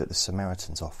service that the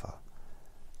Samaritans offer.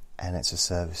 And it's a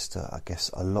service that I guess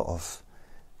a lot of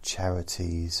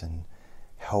charities and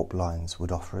helplines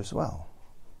would offer as well.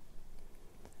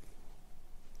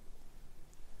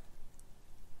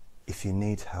 If you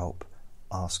need help,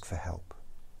 ask for help.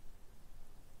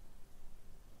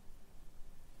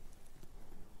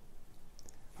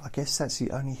 I guess that's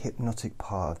the only hypnotic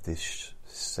part of this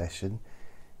session,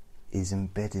 is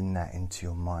embedding that into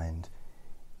your mind.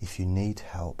 If you need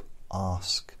help,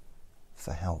 ask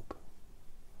for help.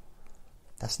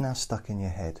 That's now stuck in your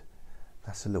head.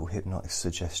 That's a little hypnotic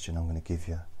suggestion I'm going to give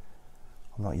you.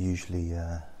 I'm not usually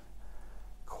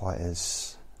quite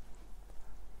as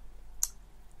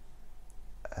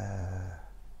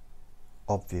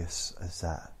obvious as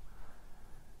that.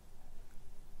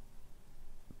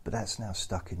 But that's now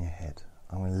stuck in your head.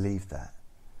 I'm going to leave that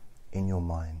in your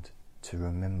mind to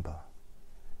remember.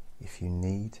 If you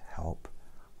need help,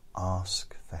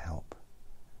 ask for help.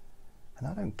 And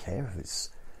I don't care if it's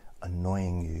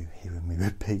annoying you hearing me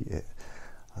repeat it.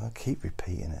 I'll keep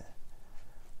repeating it.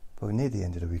 But we're near the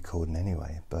end of the recording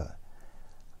anyway, but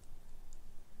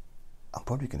I'm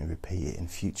probably going to repeat it in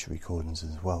future recordings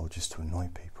as well, just to annoy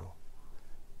people.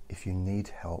 If you need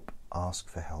help, ask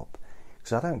for help.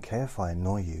 Because I don't care if I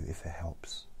annoy you if it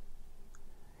helps.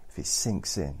 If it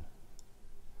sinks in.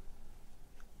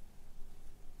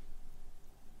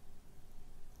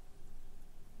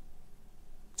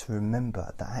 To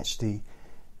remember that actually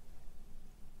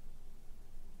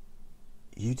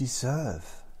you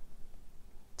deserve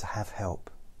to have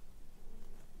help.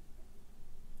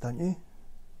 Don't you?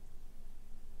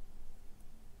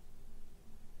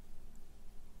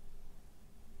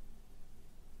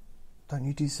 Don't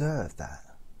you deserve that?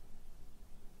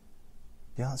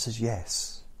 The answer is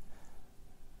yes.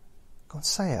 Go on,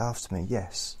 say it after me.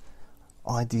 Yes,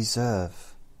 I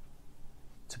deserve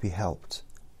to be helped.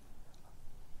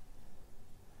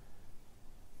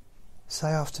 Say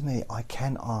after me, I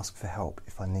can ask for help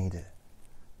if I need it.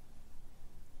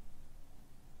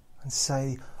 And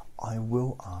say, I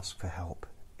will ask for help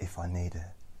if I need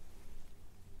it.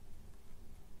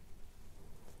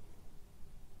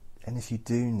 And if you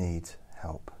do need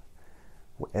help,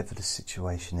 whatever the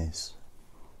situation is,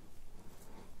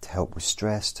 to help with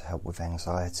stress, to help with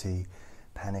anxiety,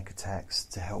 panic attacks,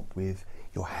 to help with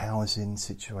your housing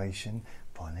situation,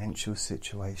 financial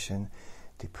situation,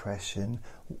 depression,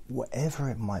 whatever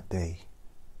it might be,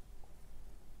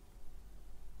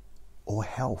 or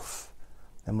health.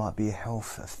 There might be a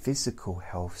physical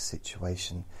health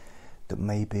situation that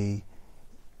maybe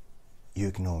you're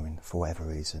ignoring for whatever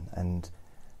reason. And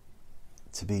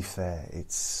to be fair,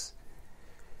 it's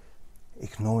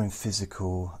ignoring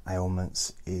physical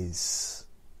ailments is,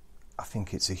 I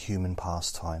think it's a human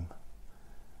pastime.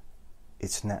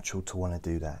 It's natural to want to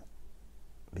do that,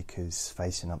 because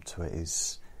facing up to it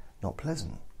is not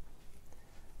pleasant.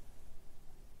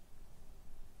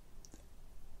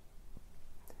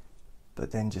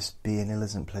 But then just being ill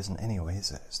isn't pleasant anyway,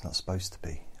 is it? It's not supposed to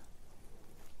be.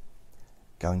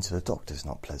 Going to the doctor's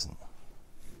not pleasant.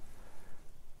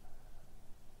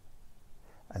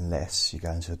 Unless you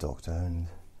go into a doctor and,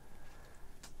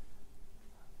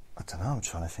 I don't know, I'm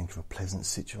trying to think of a pleasant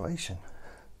situation.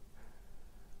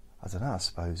 I don't know, I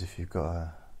suppose if you're going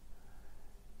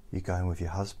with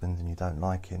your husband and you don't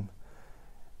like him,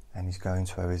 and he's going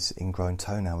to have his ingrown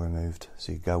toenail removed,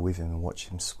 so you go with him and watch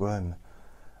him squirm,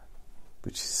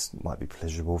 which might be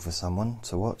pleasurable for someone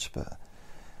to watch, but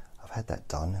I've had that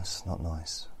done, it's not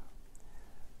nice.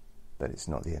 But it's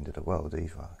not the end of the world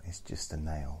either, it's just a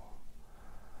nail.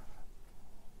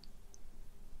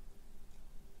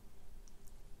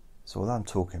 So although I'm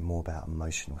talking more about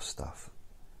emotional stuff,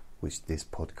 which this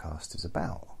podcast is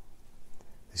about,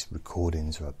 these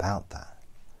recordings are about that,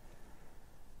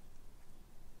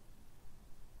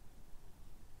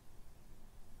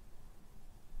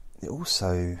 it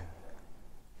also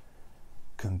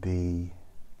can be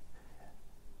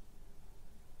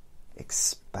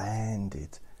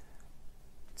expanded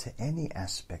to any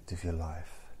aspect of your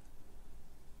life.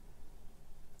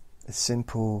 As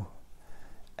simple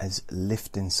as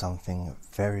lifting something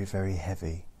very, very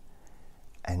heavy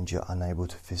and you're unable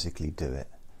to physically do it,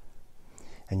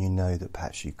 and you know that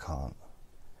perhaps you can't,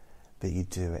 but you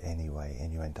do it anyway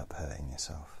and you end up hurting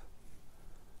yourself.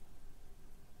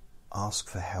 Ask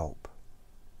for help.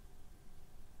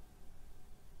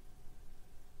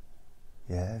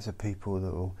 Yeah, there's a people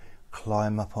that will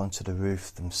climb up onto the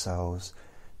roof themselves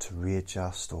to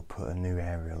readjust or put a new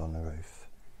aerial on the roof,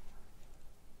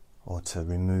 or to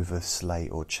remove a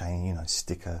slate or chain,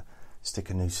 stick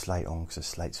a new slate on because the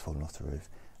slate's fallen off the roof,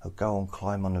 or go and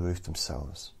climb on the roof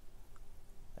themselves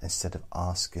instead of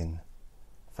asking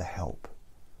for help.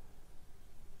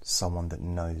 Someone that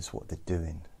knows what they're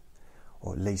doing,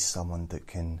 or at least someone that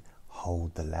can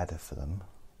hold the ladder for them,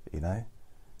 you know?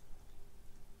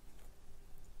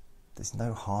 There's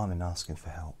no harm in asking for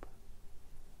help.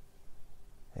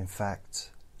 In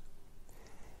fact,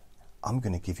 I'm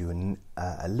going to give you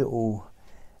a little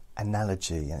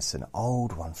analogy. It's an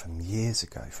old one from years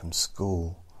ago, from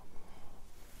school.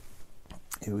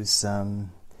 It was, so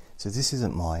this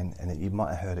isn't mine, and you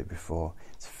might have heard it before.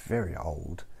 It's very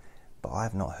old, but I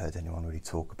have not heard anyone really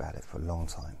talk about it for a long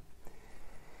time.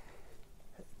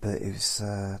 But it was,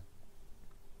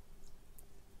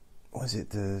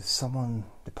 someone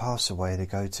that passed away, they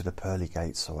go to the pearly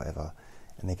gates or whatever,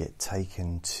 and they get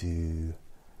taken to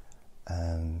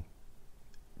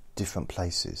different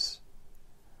places.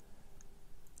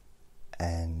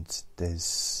 And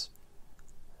there's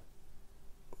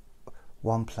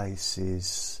one place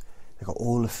is, they've got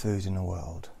all the food in the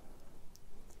world.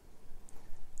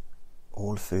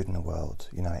 All the food in the world,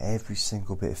 you know, every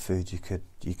single bit of food you could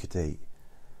eat.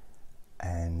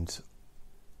 And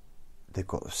they've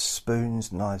got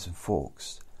spoons, knives and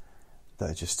forks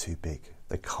that are just too big.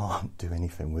 They can't do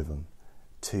anything with them.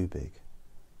 Too big.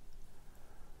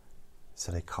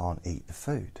 So they can't eat the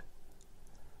food.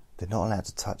 They're not allowed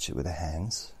to touch it with their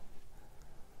hands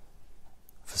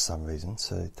for some reason.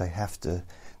 So they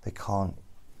can't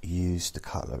use the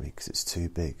cutlery because it's too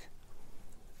big.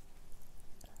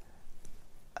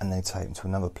 And they take them to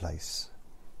another place.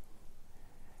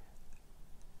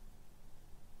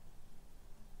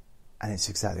 And it's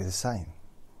exactly the same.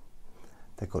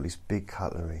 They've got this big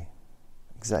cutlery,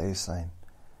 exactly the same.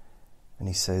 And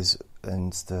he says,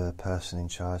 and the person in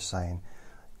charge saying,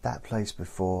 that place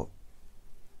before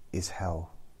is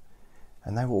hell.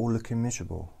 And they were all looking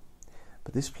miserable.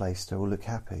 But this place, they all look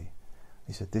happy.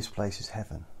 He said, this place is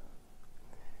heaven.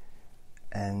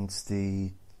 And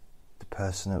the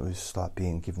person that was like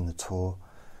being given the tour,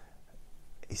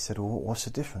 he said, well, what's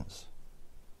the difference?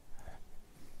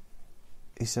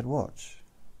 He said, watch.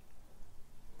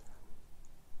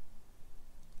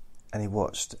 And he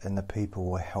watched, and the people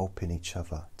were helping each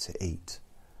other to eat.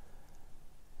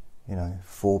 You know,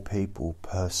 4 people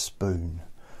per spoon,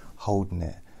 holding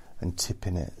it and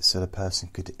tipping it so the person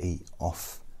could eat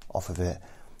off of it.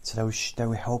 So they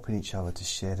were helping each other to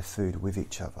share the food with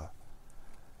each other,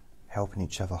 helping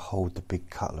each other hold the big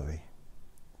cutlery.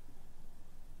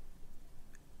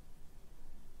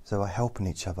 So by helping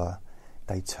each other,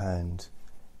 they turned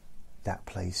that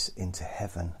place into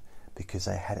heaven, because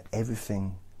they had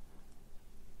everything.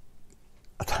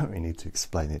 I don't really need to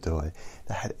explain it, do I?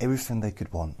 They had everything they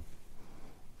could want.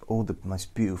 All the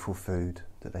most beautiful food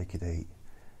that they could eat.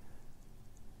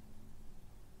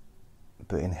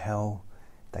 But in hell,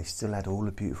 they still had all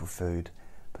the beautiful food,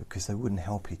 because they wouldn't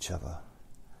help each other,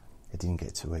 they didn't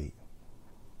get to eat.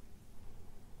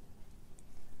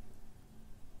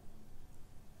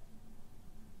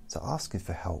 So asking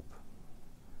for help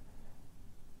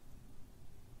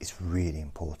is really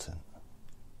important.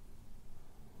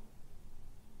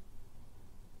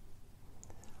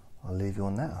 I'll leave you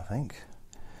on that, I think.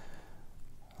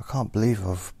 I can't believe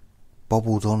I've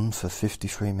bobbled on for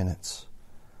 53 minutes.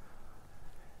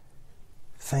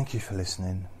 Thank you for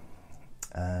listening.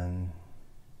 And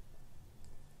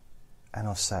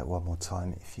I'll say it one more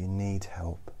time. If you need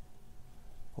help,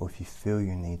 or if you feel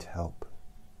you need help,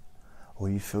 or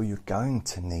you feel you're going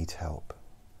to need help,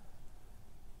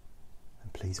 then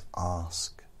please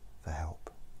ask for help.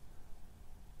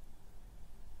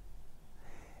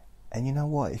 And you know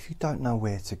what? If you don't know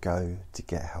where to go to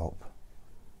get help,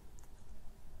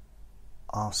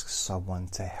 ask someone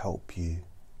to help you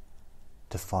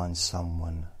to find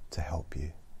someone to help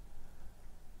you.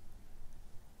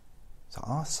 So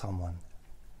ask someone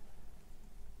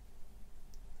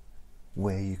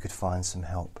where you could find some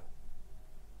help.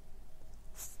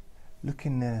 Look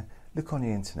on the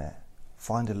internet,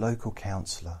 find a local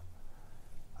counsellor,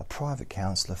 a private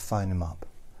counsellor, phone them up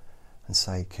and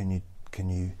say, can you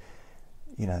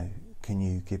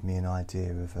give me an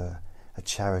idea of a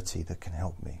charity that can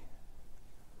help me?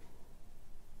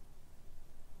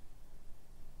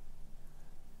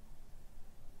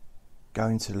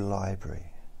 Going to the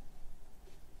library.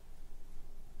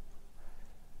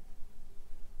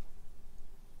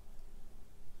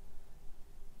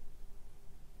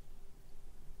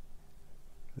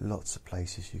 Lots of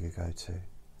places you could go to.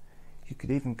 You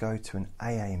could even go to an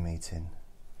AA meeting.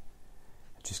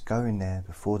 Just go in there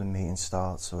before the meeting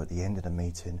starts or at the end of the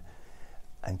meeting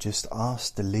and just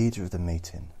ask the leader of the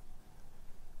meeting,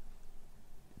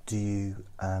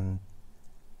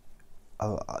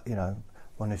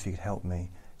 wonder if you could help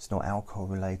me. It's not alcohol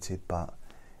related, but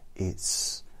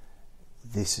this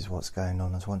is what's going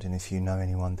on. I was wondering if you know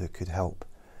anyone that could help,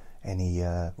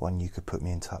 anyone you could put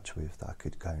me in touch with that I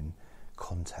could go and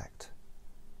contact.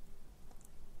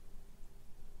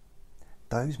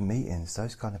 Those meetings,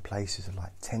 those kind of places are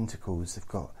like tentacles. They've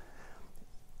got,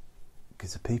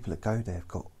 because the people that go there have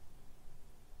got,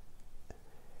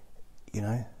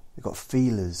 they've got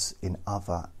feelers in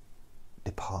other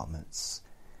departments,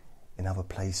 in other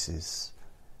places.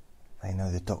 They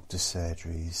know the doctor's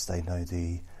surgeries, they know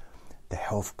the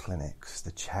health clinics,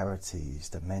 the charities,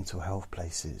 the mental health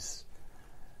places,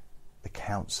 the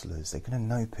counsellors. They're going to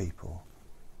know people.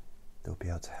 They'll be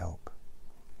able to help.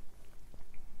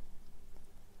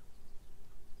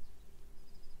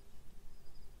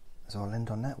 So I'll end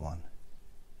on that one.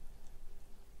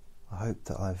 I hope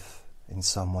that I've in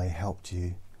some way helped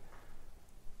you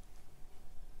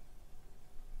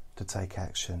to take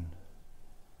action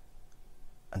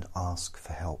and ask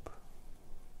for help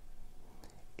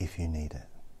if you need it.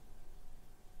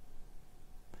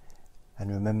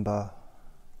 And remember,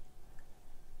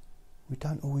 we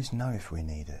don't always know if we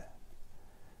need it,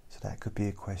 so that could be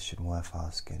a question worth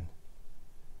asking.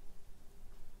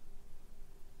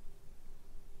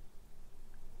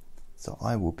 So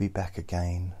I will be back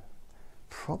again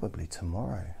probably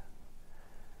tomorrow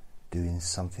doing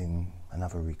something,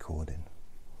 another recording.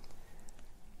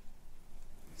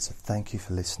 So thank you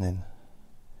for listening.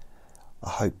 I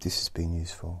hope this has been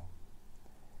useful,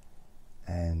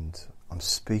 and I'm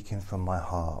speaking from my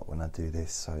heart when I do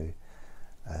this, so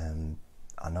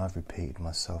I know I've repeated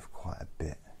myself quite a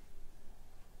bit,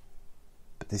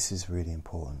 but this is really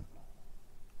important,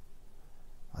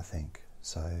 I think.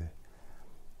 So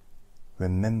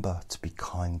remember to be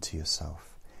kind to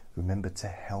yourself. Remember to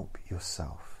help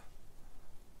yourself.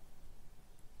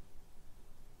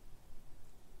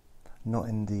 Not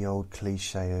in the old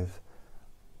cliche of,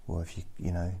 well, if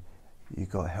you've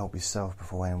got to help yourself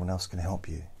before anyone else can help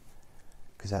you,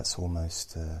 because that's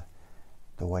almost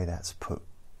the way that's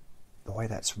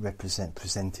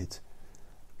presented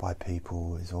by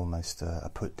people is almost a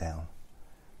put down.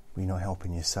 Well, you're not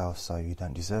helping yourself, so you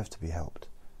don't deserve to be helped.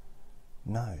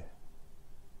 No.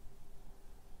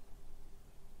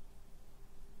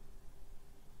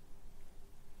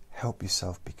 Help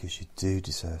yourself because you do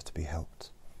deserve to be helped.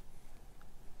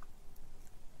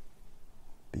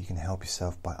 But you can help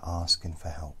yourself by asking for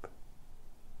help.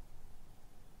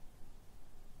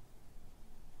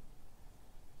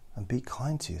 And be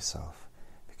kind to yourself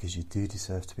because you do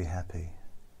deserve to be happy.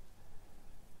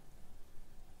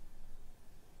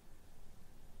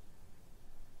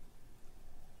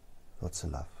 Lots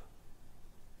of love.